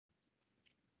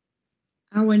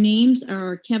Our names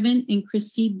are Kevin and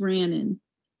Christy Brannon.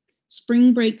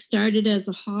 Spring Break started as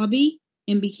a hobby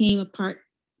and became a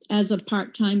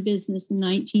part-time business in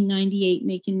 1998,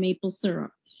 making maple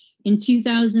syrup. In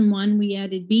 2001, we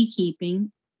added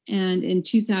beekeeping, and in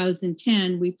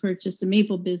 2010, we purchased a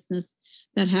maple business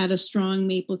that had a strong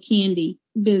maple candy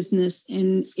business,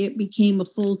 and it became a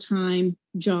full-time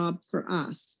job for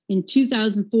us. In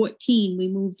 2014, we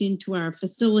moved into our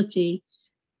facility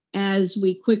as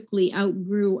we quickly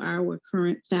outgrew our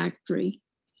current factory.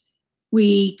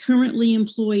 We currently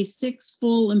employ 6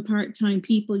 full and part-time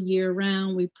people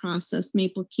year-round. We process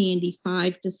maple candy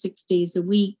 5 to 6 days a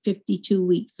week, 52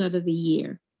 weeks out of the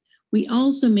year. We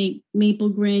also make maple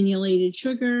granulated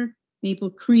sugar, maple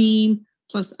cream,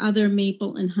 plus other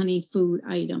maple and honey food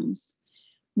items.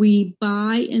 We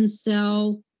buy and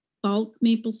sell bulk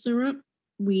maple syrup.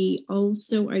 We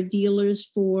also are dealers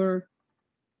for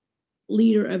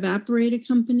Leader Evaporator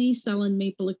Company, selling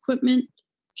maple equipment,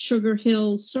 Sugar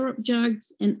Hill syrup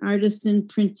jugs, and artisan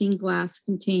printing glass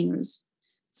containers.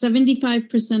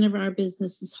 75% of our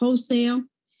business is wholesale.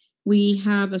 We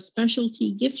have a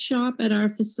specialty gift shop at our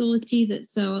facility that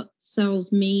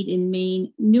sells made in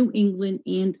Maine, New England,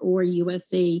 and or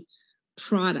USA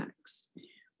products.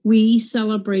 We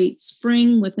celebrate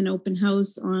spring with an open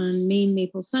house on Maine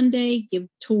Maple Sunday, give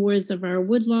tours of our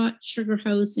woodlot, sugar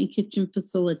house, and kitchen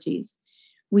facilities.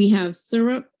 We have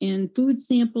syrup and food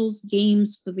samples,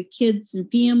 games for the kids and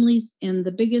families, and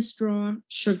the biggest draw,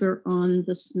 sugar on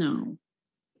the snow.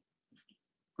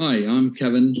 Hi, I'm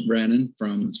Kevin Brannon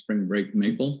from Spring Break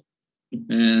Maple,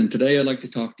 and today I'd like to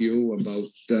talk to you about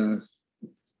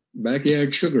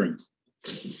backyard sugaring.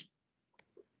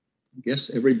 I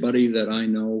guess everybody that I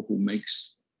know who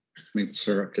makes maple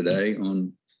syrup today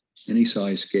on any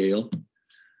size scale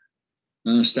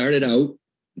started out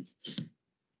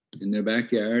in their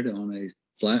backyard on a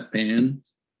flat pan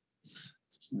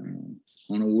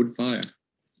on a wood fire.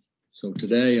 So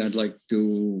today I'd like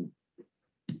to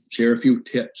share a few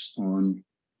tips on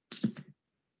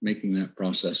making that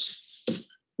process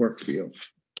work for you.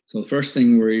 So the first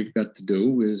thing we've got to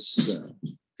do is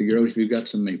figure out if you've got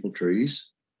some maple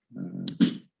trees.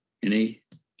 Any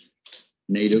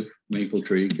native maple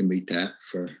tree can be tapped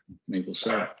for maple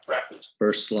syrup.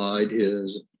 First slide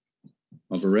is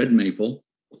of a red maple.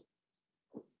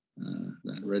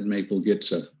 That red maple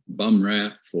gets a bum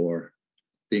rap for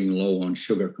being low on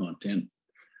sugar content.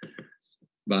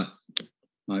 But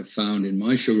I've found in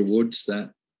my sugar woods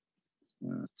that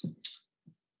I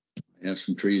have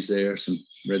some trees there, some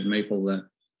red maple that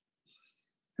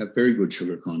have very good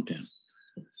sugar content.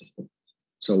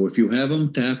 So if you have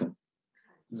them, tap them.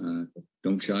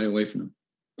 Don't shy away from them.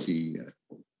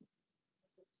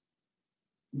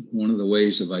 One of the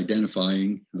ways of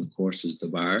identifying, of course, is the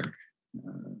bark.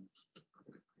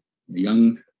 The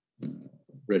young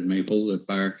red maple, the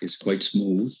bark is quite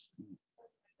smooth.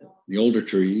 The older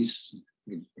trees,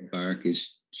 the bark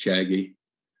is shaggy,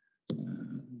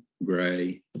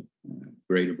 gray,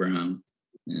 gray to brown.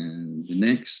 And the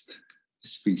next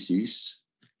species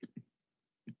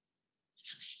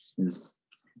is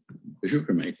the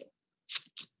sugar maple.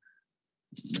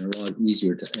 They're a lot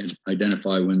easier to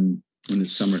identify when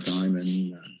it's summertime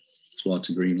and there's lots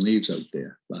of green leaves out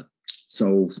there. But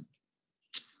so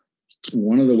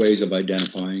one of the ways of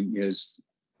identifying is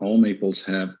all maples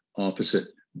have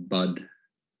opposite bud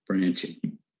branching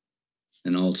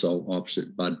and also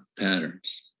opposite bud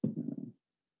patterns.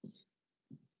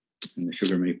 And the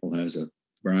sugar maple has a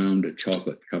brown to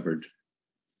chocolate covered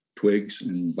twigs,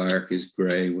 and bark is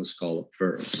gray, we'll call it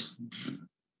furrows.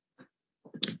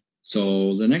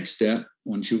 So the next step,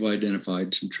 once you've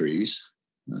identified some trees,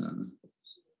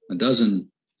 a dozen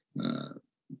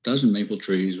maple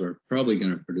trees are probably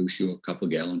going to produce you a couple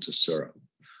gallons of syrup.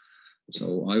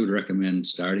 So I would recommend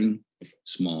starting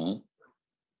small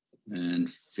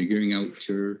and figuring out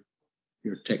your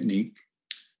technique.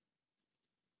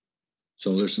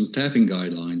 So there's some tapping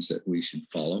guidelines that we should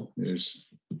follow. There's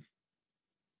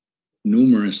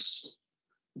numerous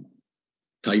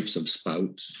types of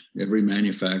spouts. Every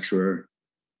manufacturer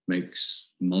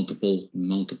makes multiple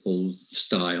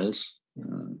styles.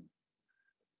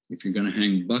 If you're going to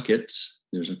hang buckets,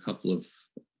 there's a couple of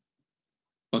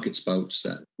bucket spouts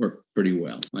that work pretty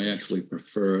well. I actually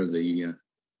prefer the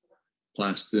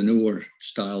newer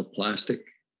style plastic,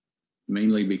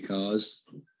 mainly because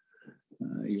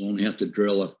you only have to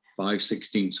drill a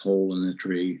 5/16 hole in the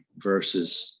tree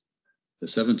versus the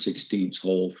 7/16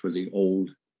 hole for the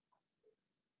old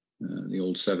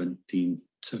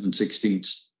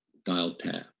 7/16 style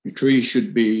tap. Your tree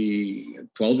should be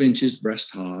 12 inches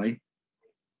breast high.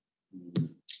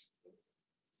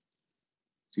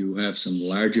 if you have some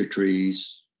larger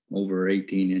trees, over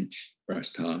 18-inch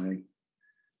breast high,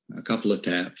 a couple of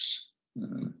taps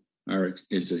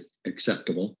is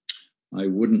acceptable. I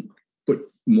wouldn't put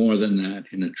more than that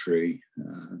in a tree.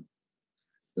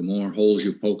 The more holes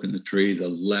you poke in the tree, the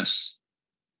less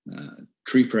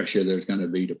tree pressure there's going to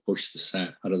be to push the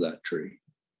sap out of that tree.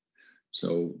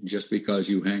 So just because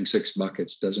you hang 6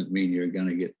 buckets doesn't mean you're going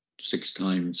to get 6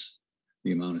 times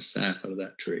the amount of sap out of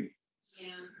that tree.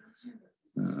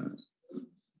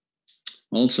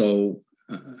 Also,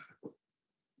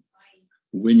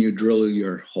 when you drill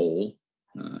your hole,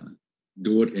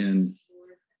 do it in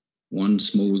one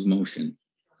smooth motion,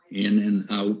 in and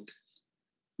out.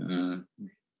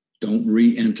 Don't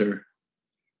re-enter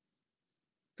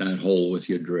that hole with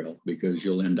your drill, because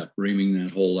you'll end up reaming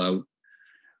that hole out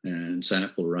and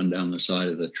sap will run down the side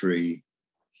of the tree,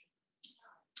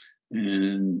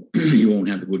 and you won't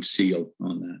have a good seal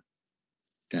on that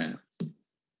tap.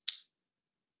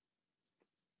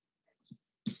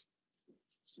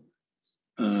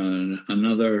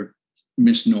 Another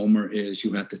misnomer is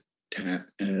you have to tap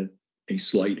at a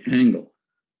slight angle.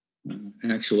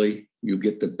 Actually, you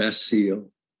get the best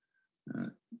seal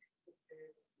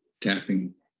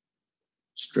tapping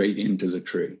straight into the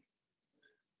tree.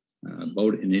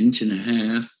 About 1.5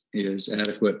 inches is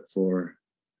adequate for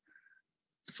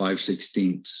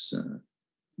 5/16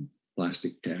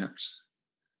 plastic taps.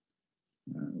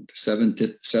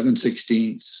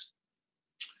 7/16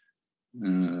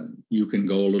 you can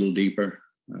go a little deeper,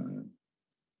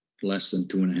 less than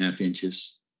 2.5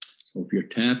 inches. So if you're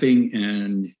tapping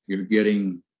and you're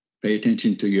pay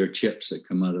attention to your chips that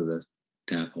come out of the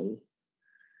tap hole.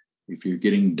 If you're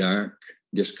getting dark,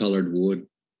 discolored wood,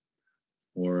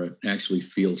 or it actually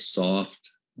feels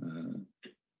soft,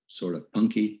 sort of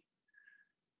punky,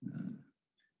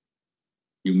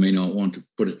 you may not want to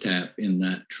put a tap in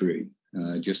that tree.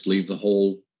 Just leave the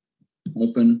hole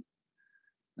open.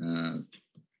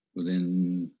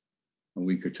 Within a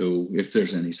week or two, if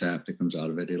there's any sap that comes out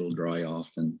of it, it'll dry off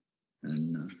and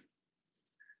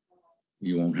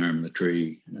you won't harm the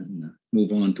tree, and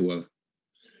move on to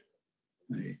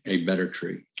a better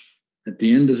tree. At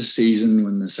the end of the season,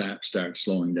 when the sap starts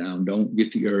slowing down, don't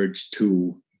get the urge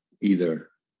to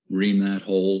either ream that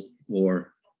hole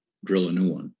or drill a new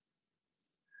one.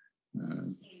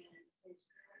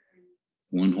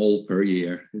 1 hole per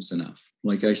year is enough.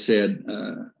 Like I said,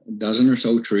 a dozen or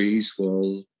so trees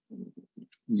will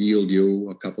yield you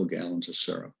a couple gallons of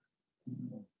syrup.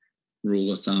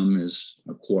 Rule of thumb is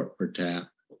 1 quart per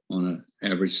tap on an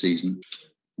average season.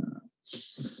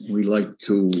 We like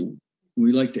to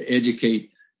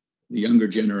educate the younger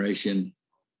generation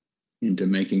into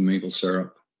making maple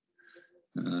syrup.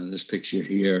 This picture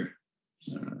here,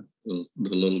 the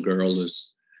little girl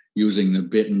is using the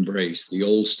bit and brace, the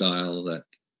old style that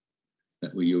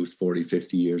we used 40,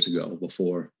 50 years ago,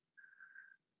 before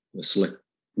the slick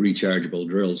rechargeable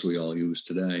drills we all use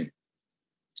today.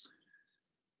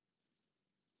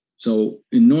 So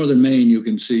in northern Maine, you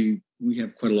can see we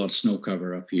have quite a lot of snow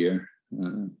cover up here.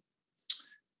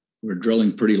 We're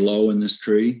drilling pretty low in this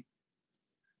tree.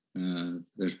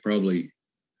 There's probably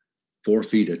 4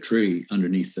 feet of tree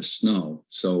underneath the snow.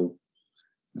 So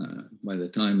by the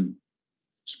time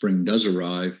spring does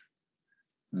arrive,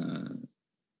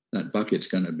 that bucket's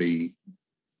going to be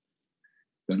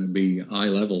eye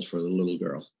level for the little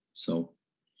girl. So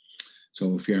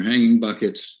if you're hanging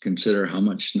buckets, consider how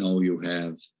much snow you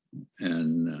have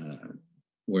and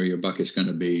where your bucket's going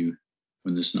to be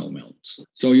when the snow melts.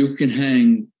 So you can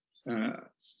hang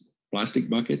plastic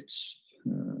buckets,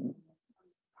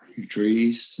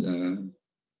 trees,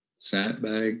 sap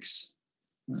bags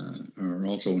are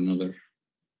also another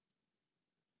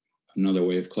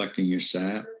way of collecting your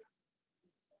sap.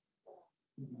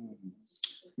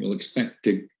 You'll expect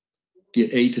to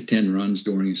get 8 to 10 runs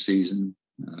during a season.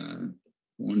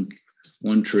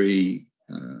 One tree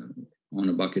on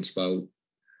a bucket spout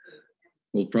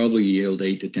will probably yield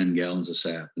 8 to 10 gallons of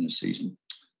sap in a season.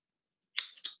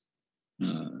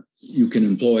 You can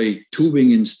employ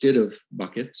tubing instead of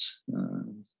buckets.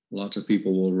 Lots of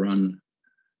people will run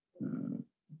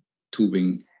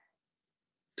tubing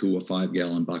to a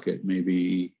 5-gallon bucket,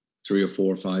 maybe 3 or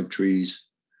 4 or 5 trees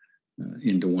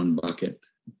into one bucket.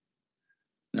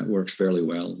 That works fairly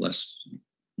well, less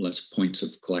points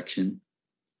of collection.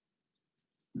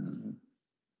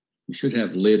 You should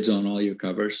have lids on all your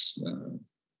covers.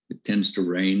 It tends to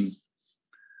rain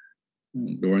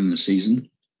during the season,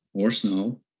 or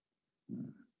snow.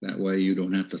 That way you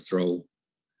don't have to throw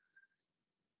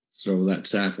that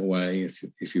sap away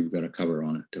if you've got a cover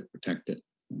on it to protect it.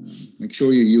 Make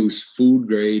sure you use food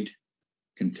grade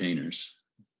containers.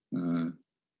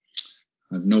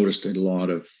 I've noticed a lot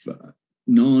of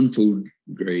non-food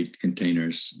grade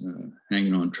containers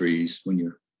hanging on trees when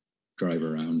you drive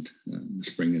around in the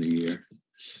spring of the year.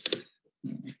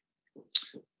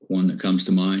 One that comes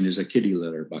to mind is a kitty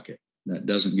litter bucket. That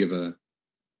doesn't give a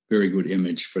very good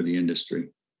image for the industry.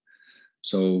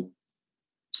 So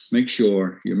make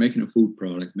sure you're making a food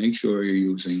product, make sure you're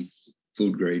using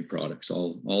food grade products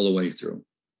all the way through.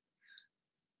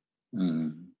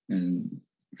 And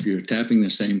if you're tapping the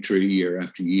same tree year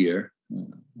after year,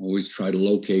 always try to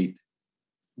locate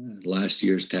last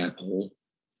year's tap hole.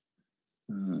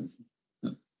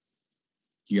 A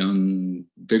young,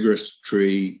 vigorous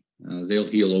tree, they'll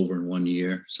heal over in 1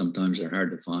 year. Sometimes they're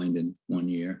hard to find in 1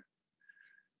 year.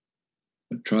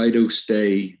 But try to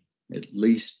stay at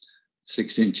least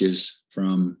 6 inches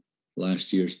from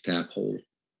last year's tap hole.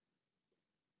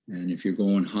 And if you're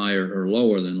going higher or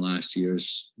lower than last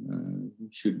year's,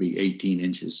 it should be 18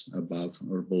 inches above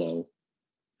or below.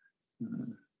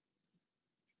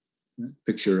 That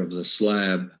picture of the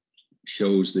slab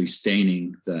shows the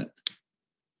staining that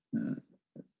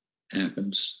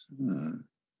happens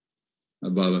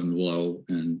above and below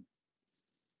and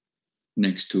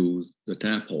next to the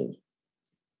tap hole.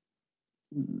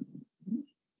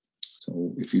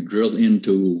 So if you drill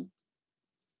into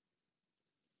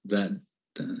that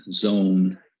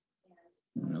zone,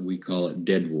 we call it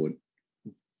deadwood.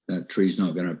 That tree's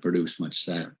not going to produce much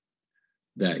sap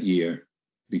that year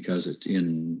because it's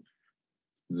in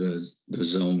the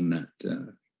zone that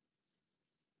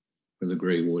where the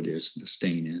gray wood is, the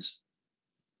stain is.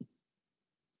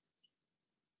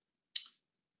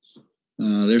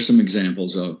 There's some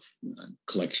examples of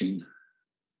collection.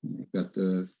 You've got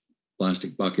the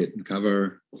plastic bucket and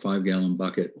cover, 5-gallon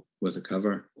bucket with a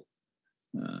cover,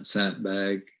 sap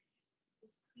bag.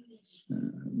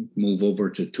 Move over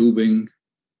to tubing.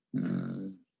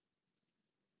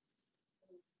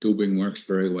 Tubing works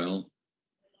very well.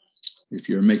 If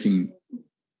you're making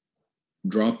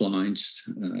drop lines,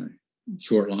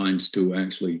 short lines to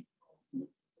actually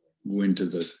go into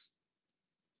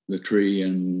the tree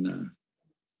and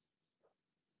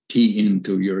key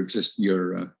into your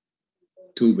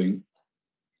tubing,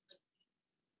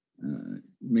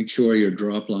 make sure your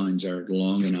drop lines are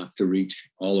long enough to reach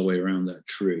all the way around that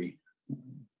tree.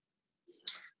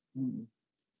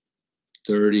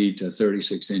 30 to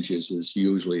 36 inches is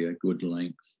usually a good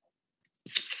length.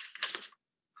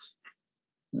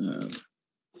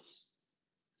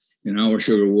 In our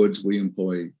sugar woods, we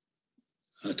employ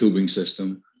a tubing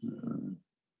system.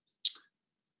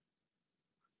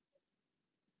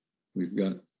 We've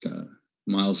got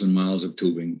miles and miles of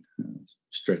tubing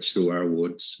stretched through our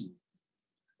woods.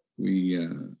 We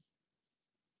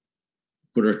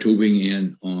put our tubing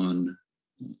in on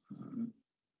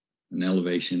an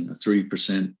elevation, a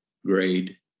 3%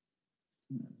 grade.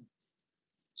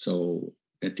 So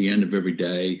at the end of every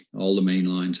day, all the main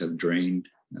lines have drained.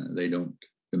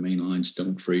 The main lines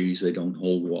don't freeze, they don't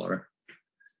hold water.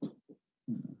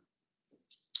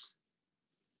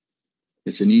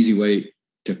 It's an easy way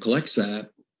to collect sap,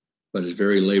 but it's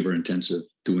very labor intensive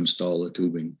to install a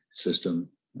tubing system.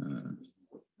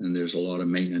 And there's a lot of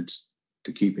maintenance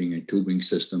to keeping a tubing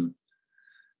system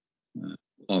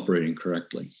operating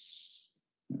correctly.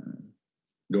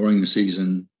 During the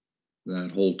season,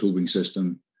 that whole tubing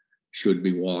system should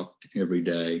be walked every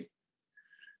day,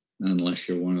 unless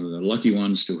you're one of the lucky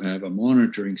ones to have a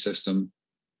monitoring system,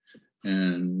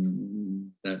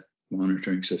 and that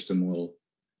monitoring system will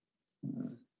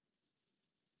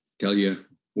tell you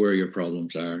where your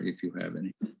problems are if you have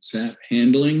any. Sap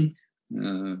handling,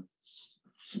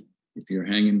 if you're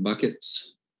hanging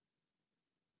buckets,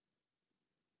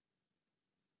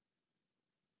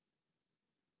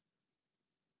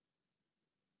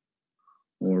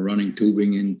 or running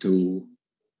tubing into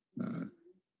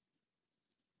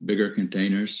bigger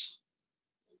containers,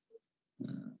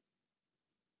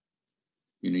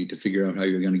 you need to figure out how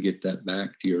you're going to get that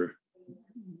back to your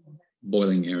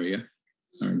boiling area.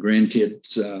 Our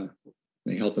grandkids,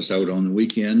 they help us out on the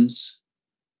weekends.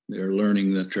 They're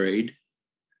learning the trade.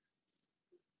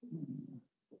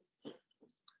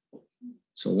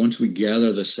 So once we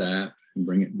gather the sap and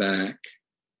bring it back,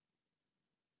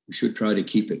 we should try to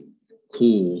keep it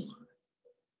cool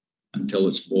until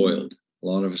it's boiled. A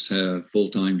lot of us have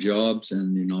full-time jobs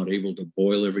and you're not able to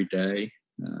boil every day.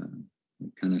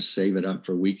 Kind of save it up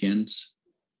for weekends.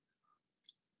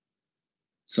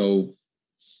 So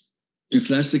if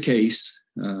that's the case,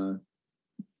 and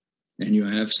you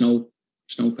have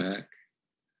snowpack,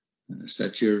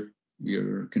 set your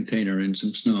container in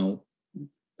some snow,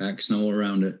 pack snow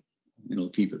around it. It'll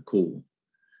keep it cool,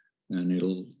 and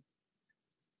it'll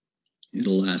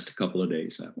it'll last a couple of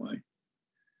days that way.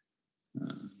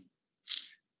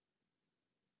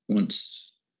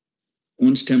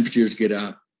 Once temperatures get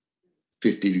up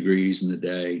 50 degrees in the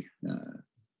day,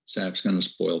 sap's going to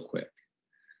spoil quick.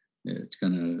 It's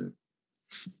going to,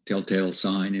 telltale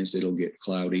sign is it'll get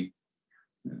cloudy.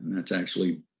 And that's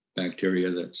actually bacteria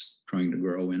that's trying to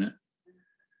grow in it.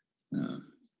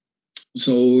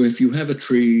 So if you have a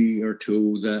tree or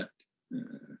two that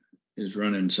is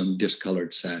running some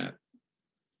discolored sap,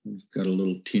 it's got a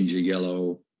little tinge of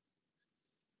yellow,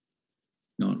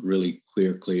 not really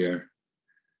clear,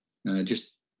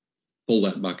 just pull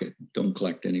that bucket. Don't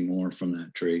collect any more from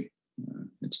that tree.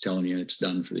 It's telling you it's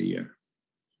done for the year.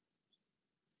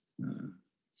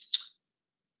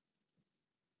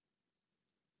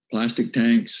 Plastic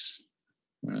tanks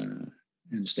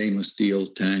and stainless steel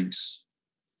tanks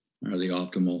are the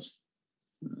optimal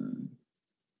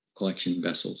collection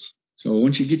vessels. So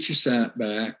once you get your sap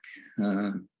back,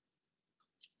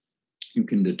 you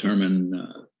can determine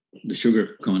the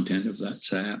sugar content of that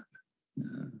sap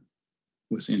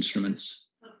with instruments.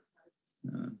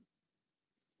 The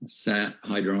sap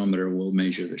hydrometer will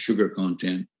measure the sugar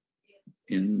content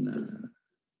in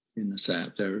the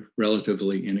sap. They're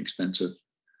relatively inexpensive.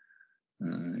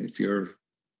 If you're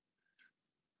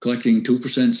collecting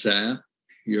 2% sap,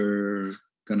 you're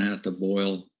going to have to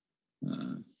boil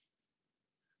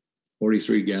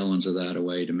 43 gallons of that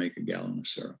away to make a gallon of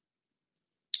syrup.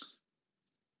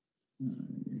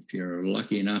 If you're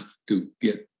lucky enough to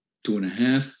get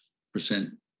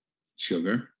 2.5%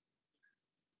 sugar,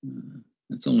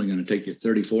 it's only going to take you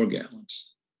 34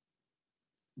 gallons.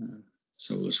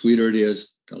 So the sweeter it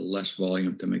is, the less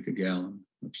volume to make a gallon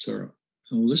of syrup.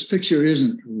 So this picture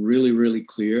isn't really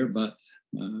clear, but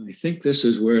I think this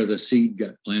is where the seed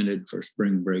got planted for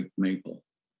spring break maple.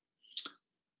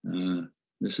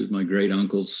 This is my great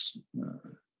uncle's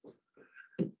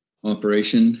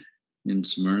operation in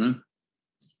Smyrna.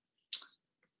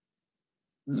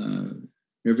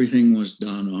 Everything was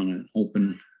done on an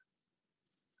open,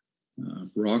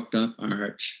 rocked up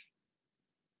arch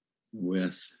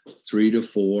with 3 to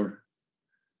 4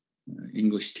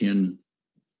 English tin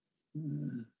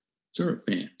syrup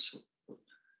pans.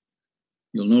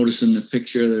 You'll notice in the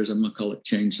picture there's a McCulloch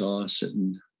chainsaw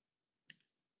sitting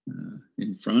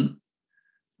in front.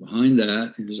 Behind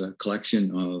that is a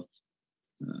collection of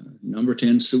number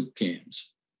 10 soup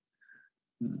cans.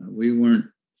 We weren't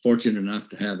fortunate enough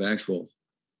to have actual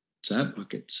sap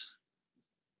buckets.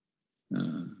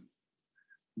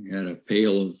 We had a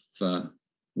pail of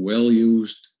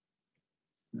well-used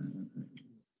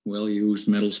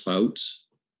metal spouts.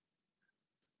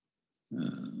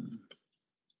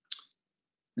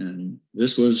 And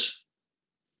this was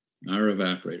our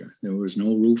evaporator. There was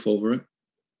no roof over it.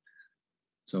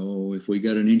 So if we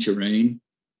got an inch of rain,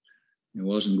 it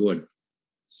wasn't good.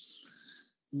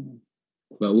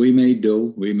 But we made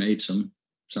do. We made some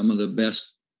of the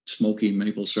best smoky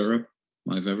maple syrup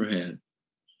I've ever had.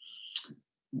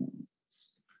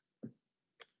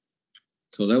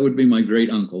 So that would be my great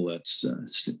uncle that's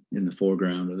in the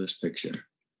foreground of this picture.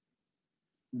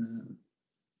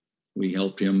 We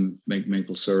helped him make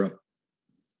maple syrup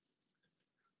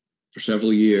for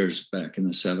several years back in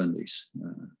the 70s.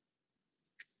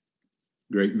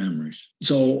 Great memories.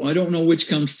 So I don't know which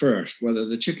comes first, whether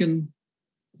the chicken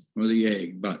or the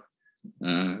egg, but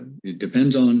it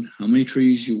depends on how many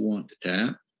trees you want to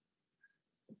tap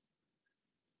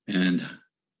and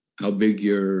how big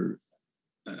your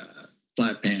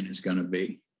flat pan is going to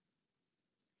be.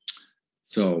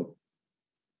 So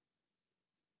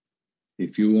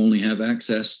if you only have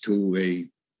access to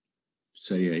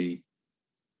say a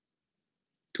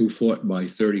 2-foot by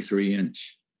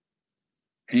 33-inch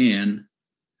pan,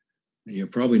 you're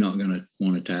probably not going to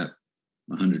want to tap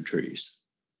 100 trees.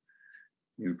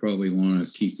 You probably want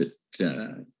to keep it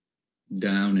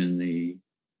down in the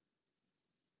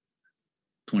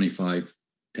 25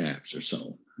 taps or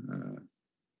so.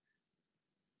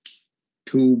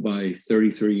 2 by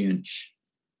 33-inch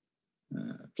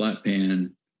flat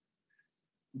pan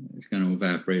is going to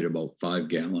evaporate about 5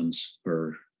 gallons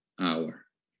per hour.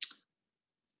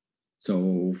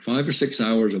 So 5 or 6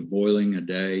 hours of boiling a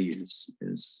day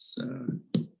is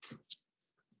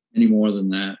any more than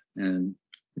that, and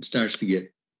it starts to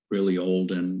get really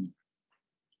old, and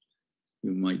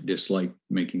you might dislike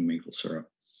making maple syrup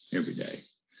every day.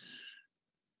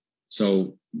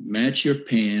 So match your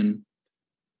pan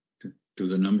to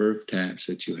the number of taps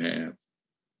that you have,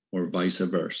 or vice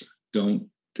versa. Don't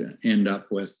end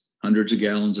up with hundreds of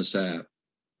gallons of sap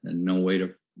and no way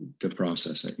to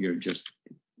process it. You're just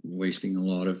wasting a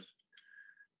lot of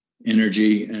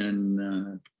energy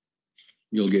and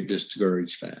you'll get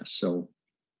discouraged fast. So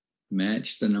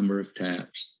match the number of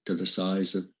taps to the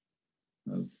size of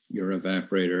your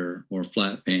evaporator or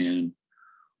flat pan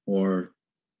or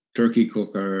turkey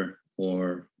cooker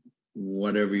or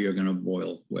whatever you're going to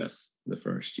boil with the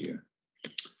first year.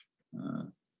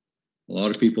 A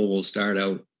lot of people will start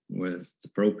out with the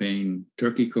propane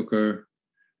turkey cooker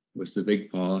with the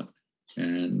big pot,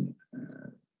 and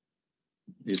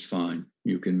it's fine.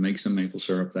 You can make some maple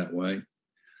syrup that way.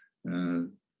 The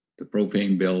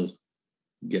propane bill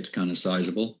gets kind of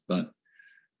sizable, but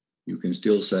you can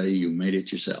still say you made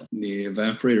it yourself. The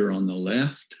evaporator on the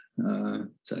left,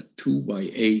 it's a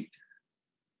 2x8,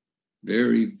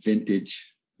 very vintage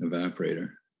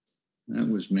evaporator. That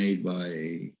was made by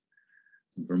a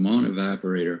Vermont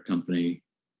evaporator company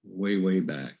way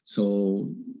back. So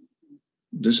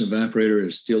this evaporator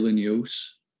is still in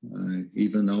use,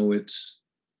 even though it's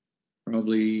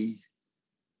probably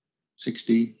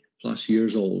 60 plus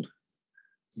years old.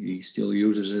 He still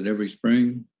uses it every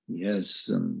spring. He has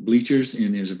some bleachers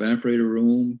in his evaporator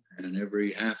room, and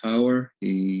every half hour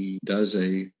he does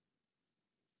a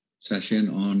session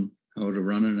on how to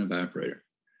run an evaporator.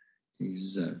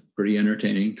 He's pretty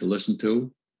entertaining to listen to.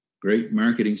 Great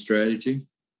marketing strategy.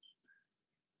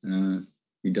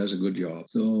 He does a good job.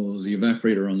 So the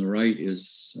evaporator on the right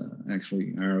is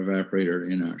actually our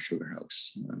evaporator in our sugar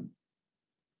house.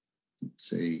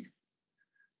 It's a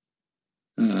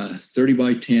 30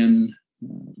 by 10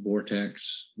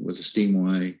 vortex with a steam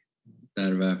Y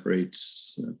that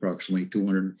evaporates approximately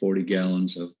 240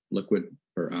 gallons of liquid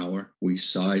per hour. We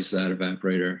size that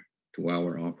evaporator to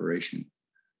our operation,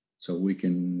 so we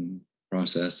can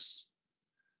process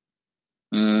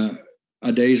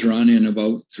a day's run in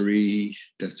about 3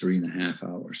 to 3.5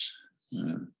 hours,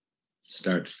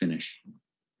 start to finish.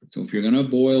 So if you're going to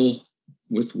boil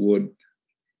with wood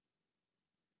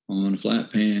on a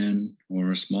flat pan or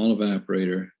a small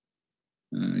evaporator,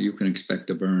 you can expect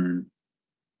to burn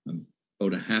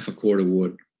about a half a quart of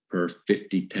wood per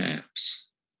 50 taps.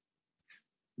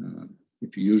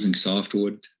 If you're using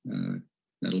softwood,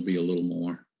 that'll be a little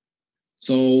more.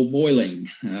 So boiling,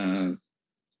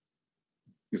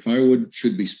 your firewood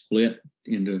should be split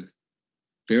into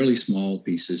fairly small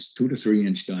pieces, 2 to 3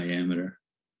 inch diameter.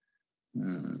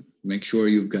 Make sure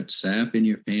you've got sap in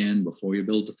your pan before you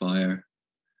build the fire.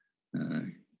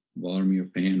 Bottom of your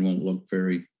pan won't look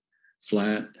very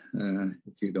flat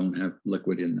if you don't have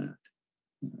liquid in that.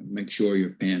 Make sure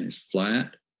your pan is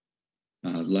flat.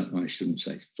 I shouldn't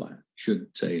say flat, should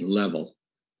say level,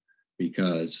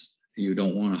 because you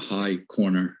don't want a high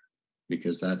corner,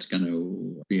 because that's going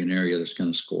to be an area that's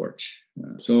going to scorch.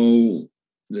 So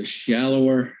the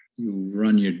shallower you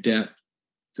run your depth,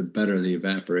 the better the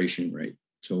evaporation rate.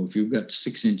 So if you've got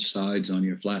 6 inch sides on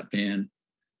your flat pan,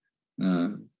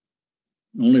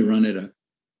 only run it a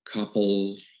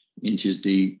couple inches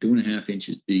deep, 2.5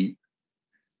 inches deep,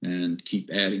 and keep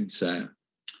adding sap.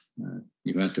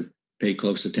 You have to pay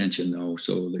close attention though,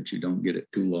 so that you don't get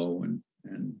it too low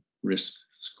and risk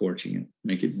scorching it.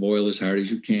 Make it boil as hard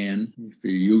as you can. If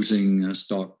you're using a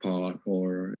stock pot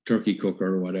or turkey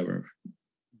cooker or whatever,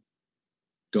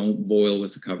 don't boil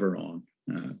with the cover on.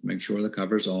 Make sure the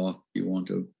cover's off. You want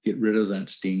to get rid of that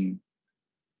steam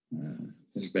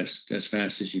as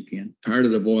fast as you can. Part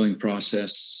of the boiling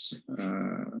process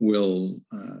you'll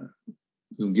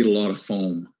get a lot of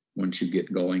foam once you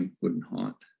get going good and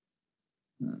hot.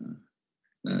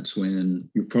 That's when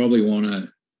you probably want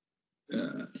to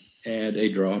add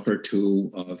a drop or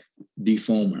two of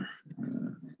defoamer.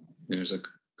 There's a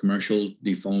commercial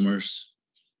defoamers,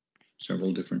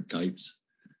 several different types.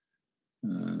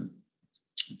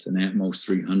 It's an Atmos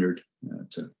 300.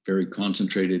 It's a very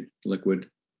concentrated liquid.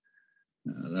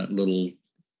 That little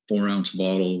 4 ounce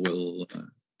bottle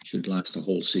should last a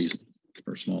whole season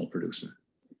for a small producer.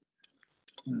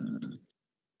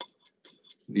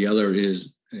 The other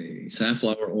is a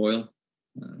safflower oil.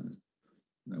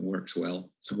 That works well.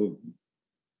 So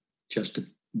just a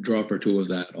drop or two of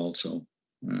that also.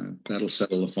 That'll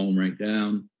settle the foam right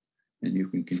down, and you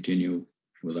can continue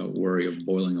without worry of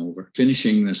boiling over.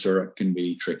 Finishing the syrup can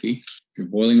be tricky. If you're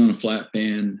boiling on a flat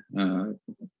pan,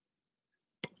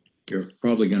 you're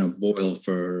probably going to boil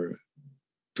for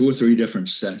 2 or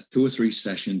 3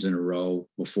 sessions in a row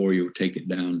before you take it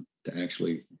down to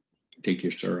actually take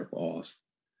your syrup off.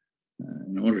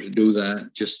 In order to do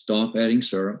that, just stop adding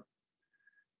syrup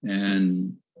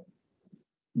and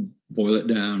boil it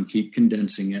down, keep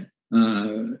condensing it.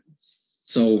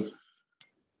 So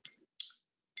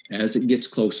as it gets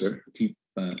closer, keep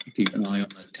an eye on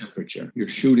the temperature. You're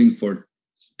shooting for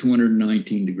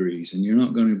 219 degrees, and you're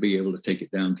not going to be able to take it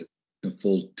down to the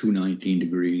full 219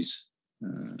 degrees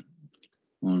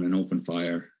on an open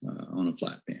fire on a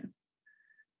flat pan.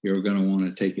 You're going to want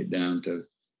to take it down to,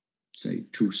 say,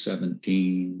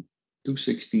 217,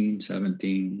 216,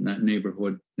 17, in that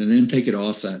neighborhood, and then take it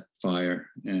off that fire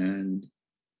and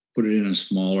put it in a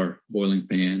smaller boiling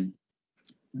pan,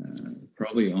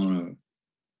 probably on a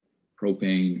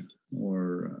propane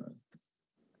or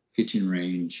kitchen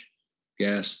range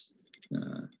gas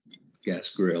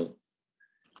grill,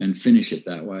 and finish it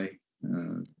that way.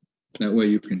 That way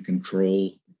you can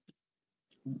control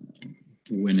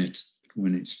when it's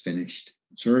finished.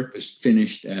 Syrup is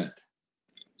finished at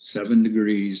 7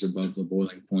 degrees above the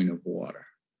boiling point of water.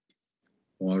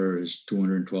 Water is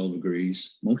 212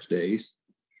 degrees most days.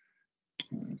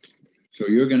 So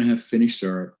you're going to have finished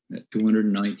syrup at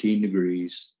 219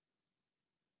 degrees.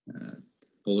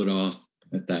 Pull it off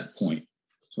at that point.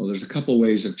 So there's a couple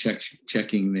ways of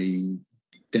checking the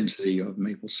density of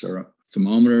maple syrup.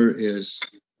 Thermometer is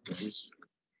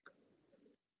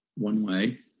one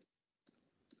way.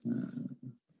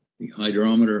 The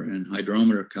hydrometer and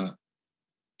hydrometer cup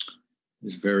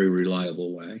is a very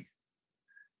reliable way.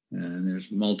 And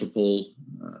there's multiple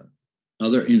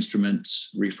other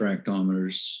instruments,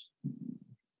 refractometers,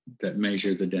 that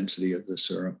measure the density of the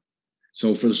syrup.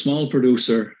 So for the small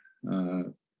producer,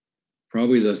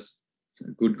 probably the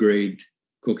good grade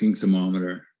cooking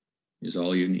thermometer is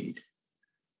all you need.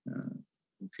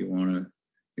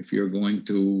 If you're going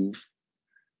to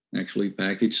actually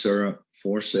package syrup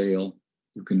for sale,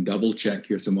 you can double check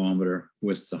your thermometer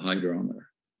with the hydrometer.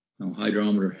 Now,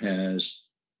 hydrometer has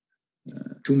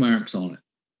 2 marks on it.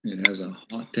 It has a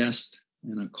hot test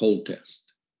and a cold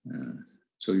test.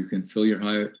 So you can fill your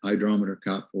hydrometer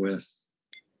cup with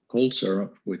cold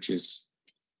syrup, which is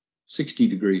 60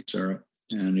 degree syrup,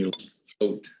 and it'll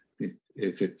float.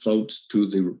 If it floats to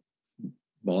the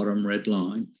bottom red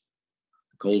line,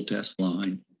 the cold test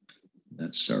line,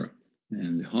 that's syrup.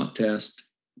 And the hot test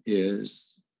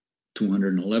is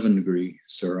 211 degree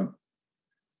syrup,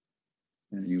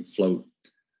 and you float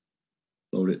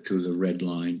it to the red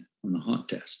line on the hot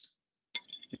test.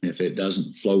 And if it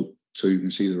doesn't float so you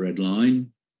can see the red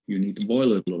line, you need to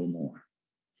boil it a little more.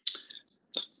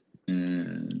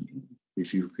 And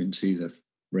if you can see the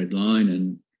red line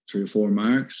and 3 or 4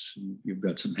 marks, you've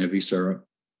got some heavy syrup,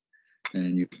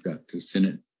 and you've got to thin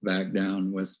it back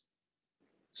down with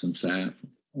some sap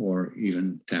or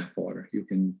even tap water. You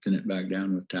can thin it back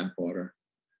down with tap water,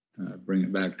 bring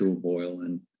it back to a boil,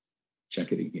 and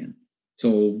check it again.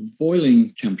 So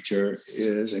boiling temperature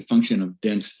is a function of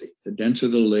density. The denser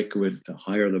the liquid, the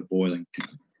higher the boiling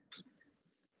temperature.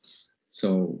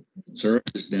 So syrup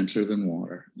is denser than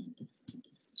water.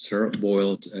 Syrup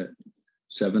boils at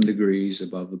 7 degrees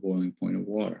above the boiling point of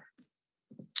water.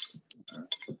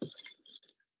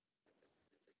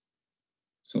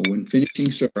 So when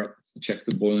finishing syrup, check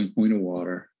the boiling point of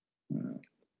water.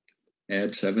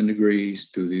 Add 7 degrees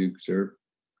to the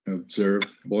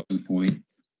observed boiling point,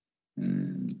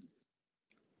 and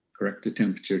correct the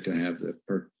temperature to have the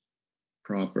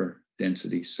proper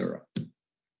density syrup.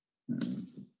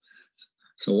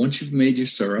 So once you've made your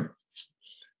syrup,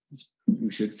 you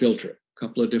should filter it. A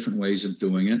couple of different ways of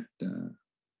doing it.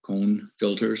 Cone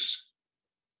filters,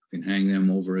 you can hang them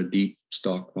over a deep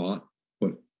stock pot.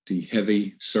 Put the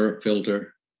heavy syrup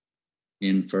filter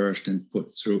in first and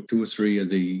put through 2 or 3 of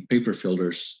the paper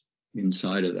filters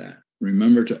inside of that.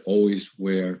 Remember to always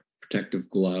wear protective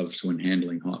gloves when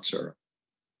handling hot syrup.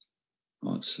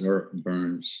 Hot syrup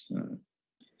burns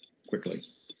quickly.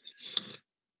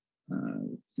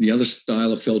 The other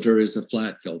style of filter is the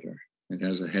flat filter. It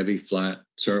has a heavy flat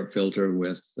syrup filter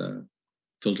with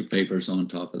filter papers on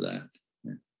top of that.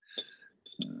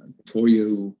 Before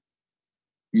you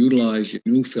utilize your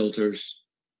new filters,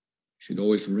 you should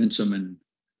always rinse them in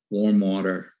warm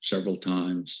water several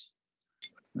times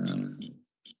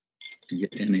to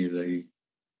get any of the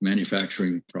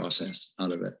manufacturing process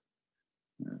out of it.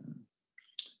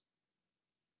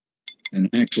 And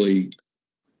actually,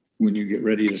 when you get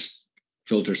ready to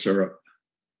filter syrup,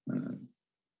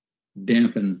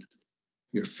 dampen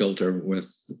your filter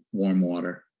with warm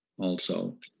water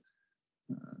also,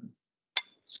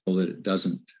 so that it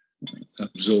doesn't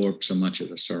absorb so much of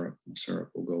the syrup. The syrup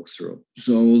will go through.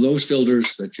 So those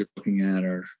filters that you're looking at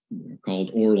are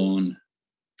called Orlon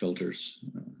filters.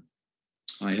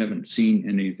 I haven't seen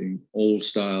any of the old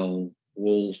style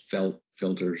wool felt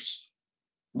filters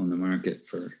on the market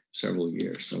for several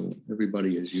years. So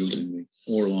everybody is using the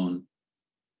Orlon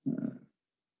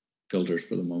filters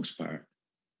for the most part.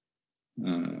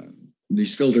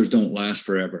 These filters don't last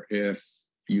forever. If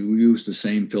you use the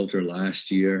same filter last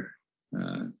year,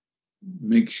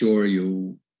 make sure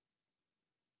you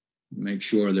make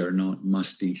sure they're not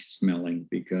musty smelling,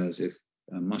 because if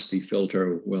a musty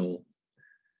filter will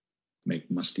make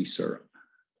musty syrup.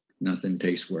 Nothing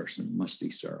tastes worse than musty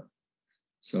syrup.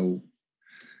 So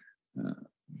a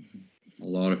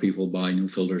lot of people buy new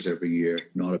filters every year.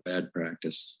 Not a bad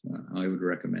practice. I would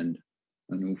recommend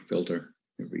a new filter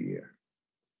every year.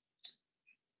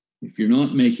 If you're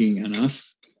not making enough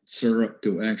syrup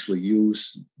to actually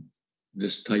use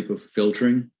this type of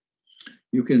filtering,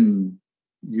 you can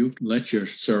let your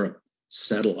syrup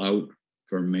settle out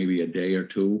for maybe a day or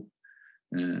two,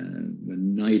 and the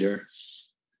niter,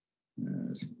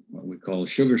 what we call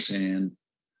sugar sand,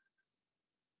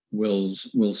 will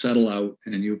settle out,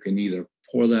 and you can either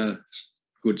pour the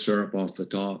good syrup off the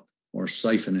top or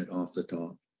siphon it off the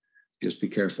top. Just be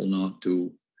careful not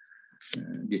to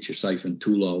get your siphon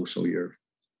too low, so you're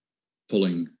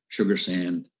pulling sugar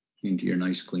sand into your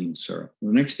nice clean syrup.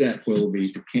 The next step will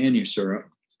be to can your syrup,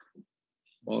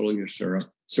 bottle your syrup.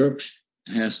 Syrup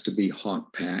has to be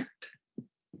hot packed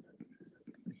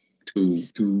to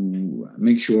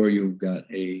make sure you've got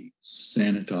a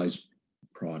sanitized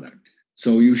product.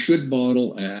 So you should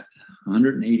bottle at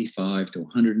 185 to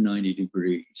 190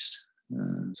 degrees.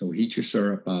 So heat your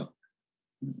syrup up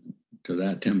to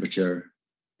that temperature,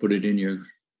 put it in your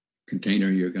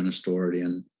container you're going to store it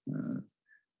in,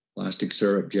 plastic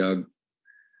syrup jug,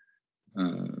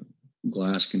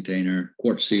 glass container,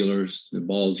 quart sealers, the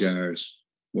ball jars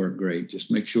work great.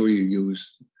 Just make sure you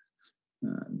use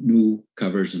new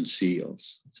covers and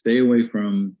seals. Stay away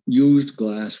from used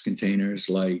glass containers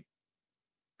like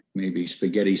maybe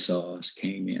spaghetti sauce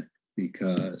came in,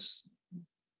 because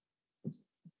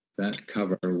that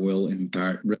cover will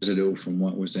impart residue from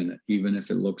what was in it. Even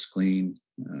if it looks clean,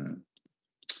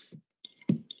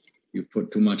 you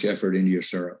put too much effort into your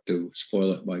syrup to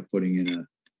spoil it by putting in a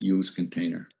used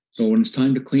container. So when it's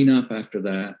time to clean up after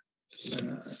that,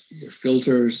 your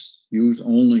filters, use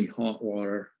only hot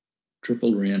water,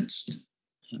 triple rinsed.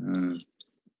 Don't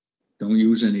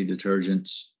use any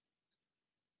detergents.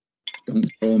 Don't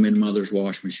throw them in mother's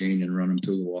wash machine and run them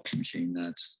through the wash machine.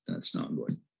 That's not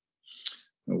good.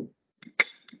 So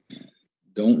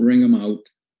don't wring them out.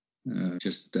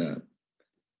 Just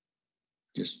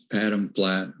pat them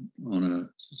flat on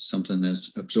something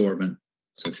that's absorbent,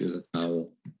 such as a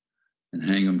towel, and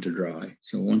hang them to dry.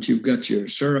 So once you've got your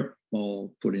syrup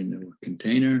all put into a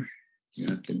container, you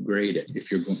have to grade it.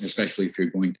 Especially if you're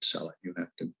going to sell it, you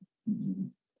have to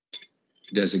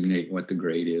designate what the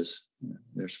grade is.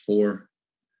 There's four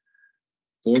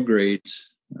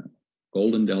grades: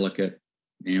 golden delicate,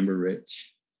 amber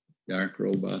rich, dark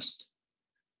robust,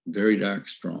 very dark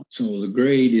strong. So the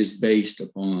grade is based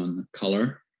upon the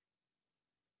color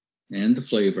and the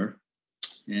flavor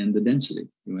and the density.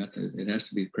 It has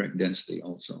to be the correct density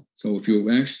also. So if you're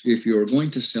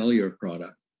going to sell your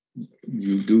product,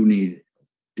 you do need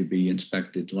to be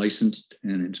inspected, licensed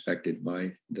and inspected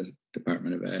by the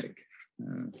Department of Ag.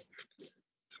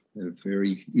 They're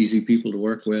very easy people to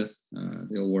work with.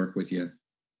 They'll work with you.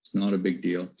 It's not a big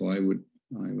deal. So I would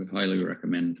highly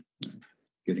recommend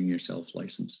getting yourself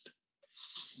licensed.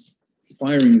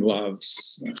 Firing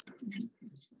gloves.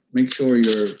 Make sure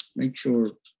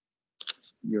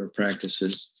your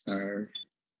practices are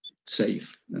safe.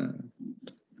 So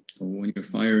when you're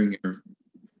firing your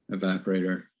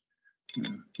evaporator,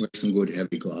 wear some good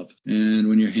heavy gloves. And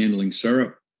when you're handling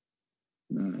syrup,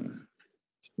 the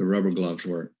rubber gloves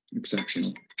work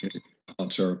exceptional.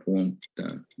 Hot syrup won't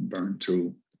burn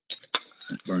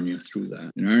you through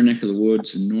that. In our neck of the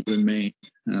woods in northern Maine,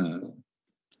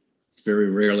 very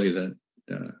rarely that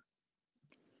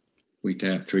we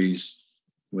tap trees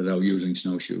without using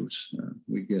snowshoes.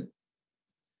 We get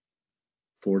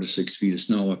 4 to 6 feet of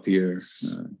snow up here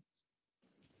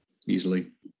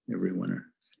easily every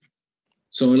winter.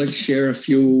 So I'd like to share a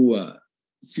few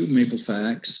maple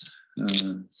facts.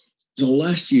 So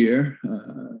last year,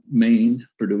 Maine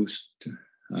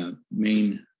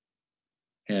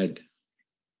had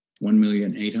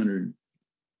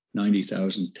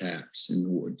 1,890,000 taps in the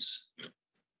woods.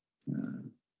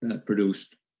 That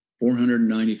produced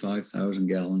 495,000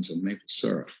 gallons of maple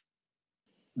syrup.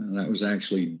 That was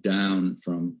actually down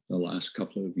from the last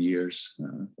couple of years.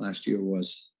 Last year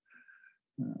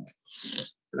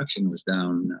production was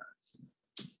down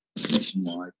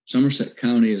nationwide. Somerset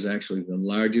County is actually the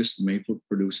largest maple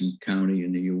producing county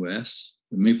in the U.S.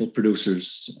 The maple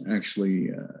producers actually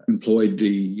employed the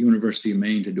University of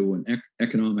Maine to do an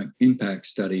economic impact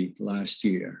study last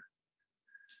year.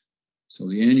 So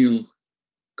the annual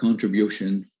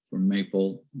contribution from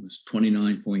maple was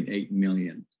 $29.8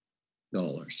 million.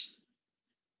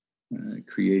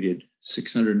 Created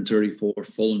 634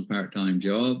 full and part-time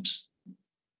jobs,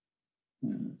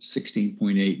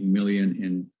 16.8 million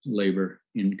in labor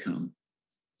income.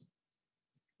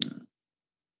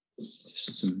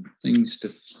 Just some things to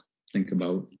think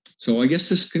about. So I guess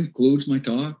this concludes my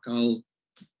talk. I'll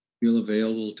feel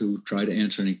available to try to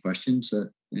answer any questions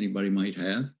that anybody might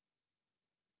have.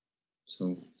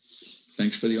 So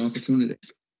thanks for the opportunity.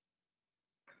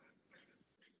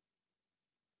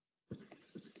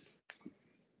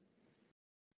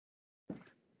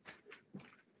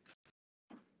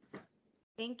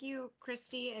 Thank you,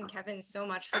 Christy and Kevin, so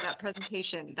much for that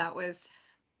presentation. That was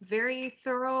very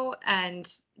thorough and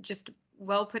just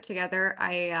well put together.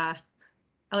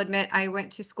 I'll admit I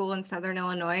went to school in Southern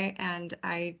Illinois and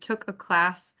I took a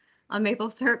class on maple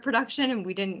syrup production, and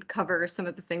we didn't cover some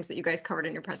of the things that you guys covered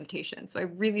in your presentation. So I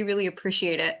really, really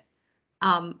appreciate it.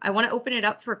 I want to open it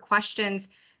up for questions.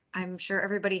 I'm sure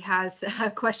everybody has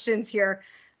questions here.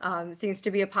 Seems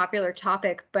to be a popular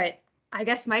topic, but I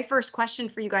guess my first question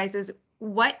for you guys is,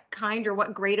 what kind or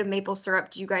what grade of maple syrup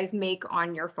do you guys make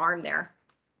on your farm there?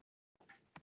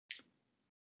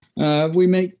 We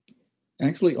make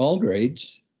actually all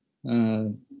grades.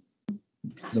 The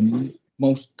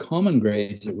most common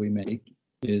grades that we make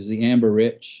is the amber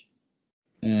rich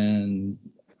and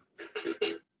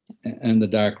the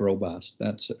dark robust.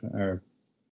 That's our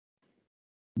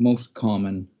most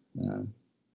common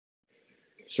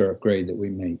syrup grade that we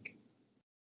make.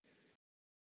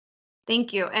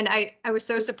 Thank you. And I was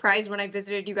so surprised when I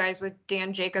visited you guys with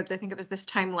Dan Jacobs, I think it was this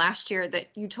time last year, that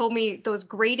you told me those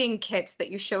grading kits that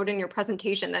you showed in your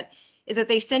presentation, that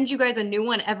they send you guys a new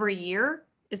one every year.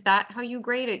 Is that how you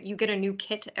grade it? You get a new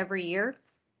kit every year?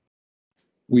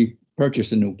 We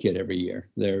purchase a new kit every year.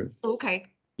 Okay.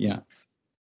 Yeah.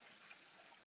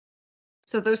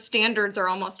 So those standards are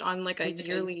almost on like a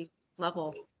yearly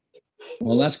level.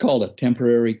 Well, that's called a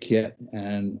temporary kit,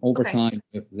 and over Okay. time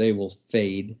they will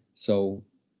fade. So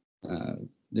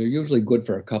they're usually good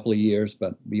for a couple of years,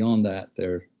 but beyond that,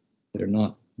 they're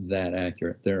not that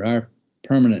accurate. There are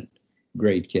permanent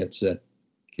grade kits that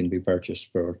can be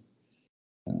purchased for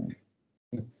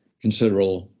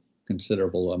considerable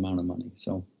amount of money.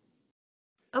 So.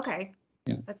 Okay.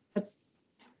 Yeah. That's.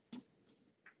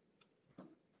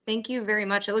 Thank you very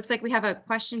much. It looks like we have a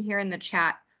question here in the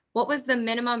chat. What was the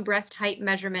minimum breast height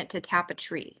measurement to tap a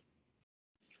tree?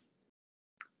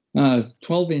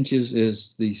 12 inches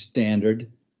is the standard,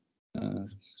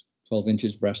 12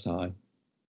 inches breast high.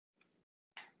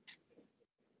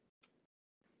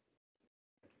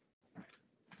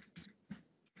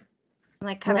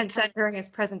 Like Kevin said during his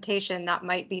presentation, that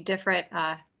might be different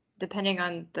depending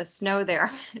on the snow there.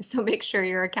 So make sure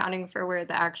you're accounting for where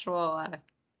the actual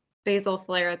basal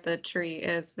flare at the tree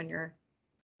is when you're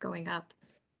going up.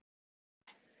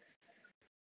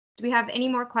 Do we have any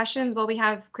more questions while we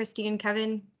have Christy and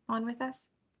Kevin on with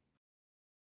us?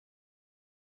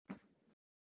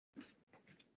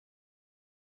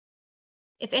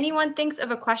 If anyone thinks of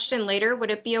a question later,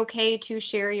 would it be okay to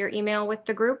share your email with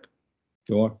the group?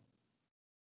 Sure.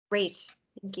 Great,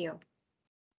 thank you.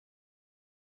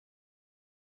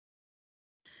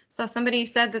 So somebody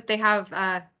said that they have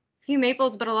a few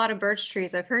maples, but a lot of birch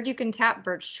trees. I've heard you can tap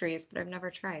birch trees, but I've never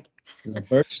tried. The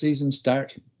birch season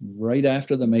starts right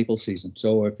after the maple season.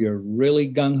 So if you're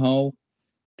really gung-ho,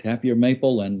 tap your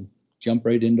maple and jump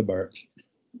right into birch.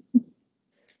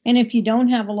 And if you don't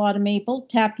have a lot of maple,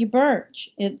 tap your birch.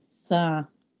 It's a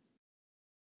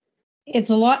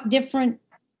lot different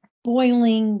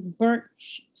boiling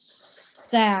birch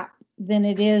sap than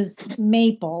it is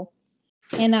maple.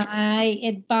 And I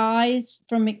advise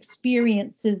from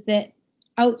experiences that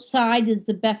outside is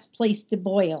the best place to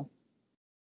boil.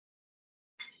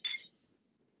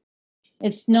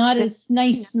 It's not as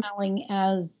nice smelling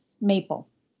as maple.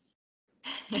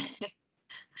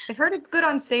 I've heard it's good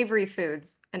on savory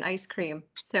foods and ice cream.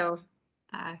 So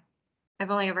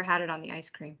I've only ever had it on the ice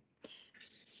cream.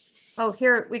 Oh,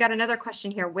 here, we got another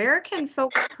question here. Where can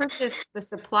folks purchase the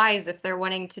supplies if they're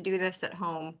wanting to do this at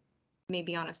home,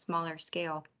 maybe on a smaller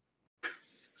scale?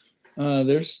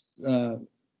 There's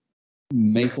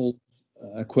maple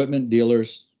equipment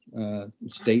dealers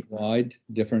statewide.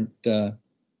 Different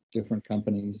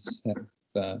companies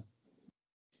have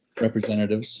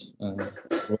representatives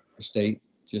for the state.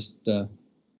 Just kind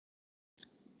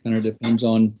of depends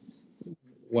on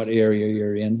what area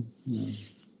you're in.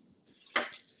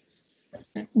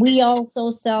 We also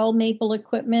sell maple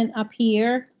equipment up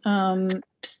here,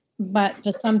 but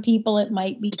for some people it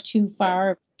might be too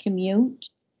far commute.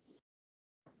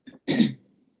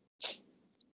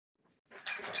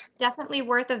 Definitely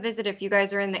worth a visit if you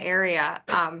guys are in the area.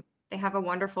 They have a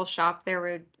wonderful shop there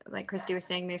where, like Christy was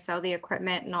saying, they sell the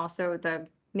equipment and also the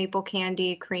maple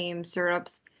candy, cream,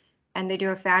 syrups. And they do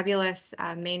a fabulous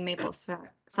Maine Maple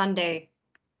Sunday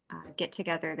get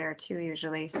together there too,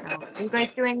 usually. So are you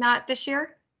guys doing that this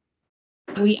year?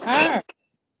 We are.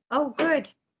 Oh, good.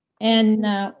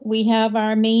 And we have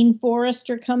our Maine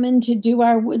forester coming to do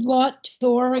our woodlot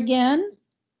tour again.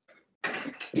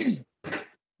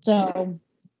 So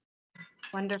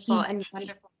Wonderful. And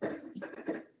wonderful.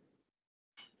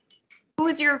 Who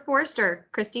is your forester,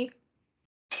 Christy?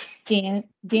 Dan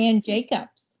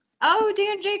Jacobs. Oh,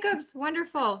 Dan Jacobs.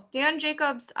 Wonderful. Dan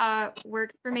Jacobs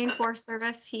worked for Maine Forest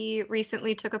Service. He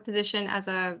recently took a position as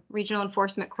a regional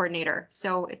enforcement coordinator.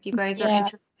 So if you guys are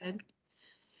interested.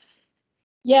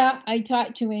 Yeah, I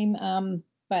talked to him,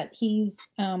 but he's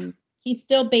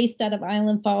still based out of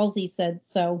Island Falls, he said,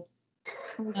 so.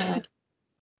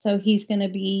 So he's going to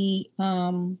be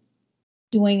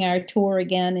doing our tour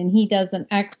again, and he does an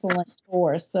excellent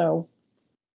tour, so.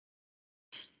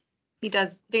 He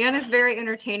does. Dan is very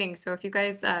entertaining. So if you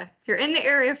guys, if you're in the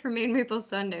area for Maine Maple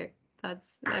Sunday, that'd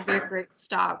be a great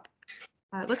stop.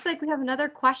 It looks like we have another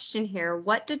question here.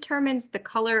 What determines the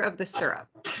color of the syrup?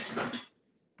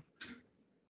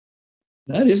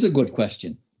 That is a good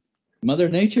question. Mother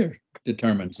Nature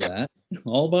determines that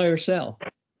all by herself.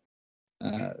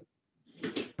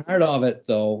 Part of it,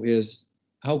 though, is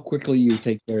how quickly you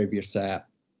take care of your sap.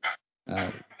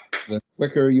 The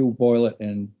quicker you boil it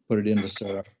and put it into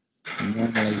syrup,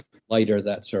 normally lighter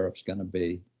that syrup's going to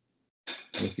be.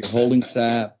 If you're holding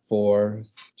sap for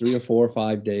 3 or 4 or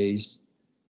 5 days,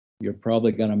 you're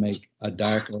probably going to make a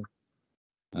darker,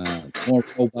 more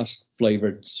robust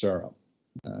flavored syrup.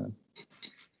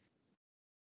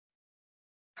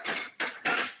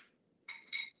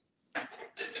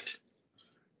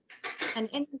 And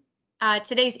in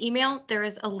today's email, there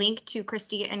is a link to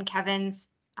Christy and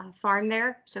Kevin's farm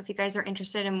there. So if you guys are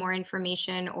interested in more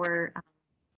information or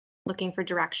looking for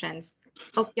directions.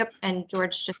 Oh, yep. And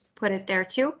George just put it there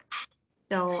too.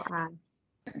 So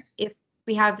if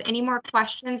we have any more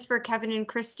questions for Kevin and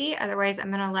Christy, otherwise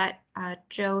I'm going to let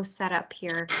Joe set up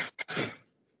here.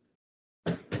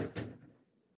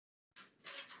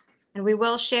 And we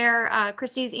will share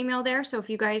Christy's email there. So if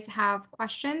you guys have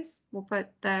questions, we'll put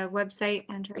the website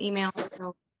and her email.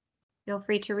 So feel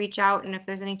free to reach out. And if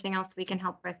there's anything else we can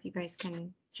help with, you guys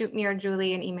can shoot me or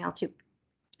Julie an email too.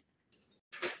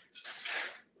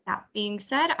 That being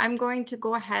said, I'm going to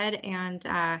go ahead and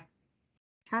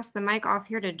pass the mic off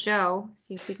here to Joe,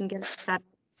 see if we can get it set up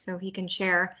so he can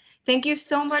share. Thank you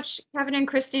so much, Kevin and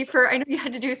Christy, I know you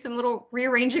had to do some little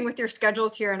rearranging with your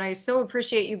schedules here, and I so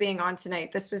appreciate you being on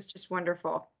tonight. This was just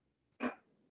wonderful.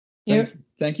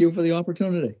 Thank you for the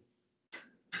opportunity.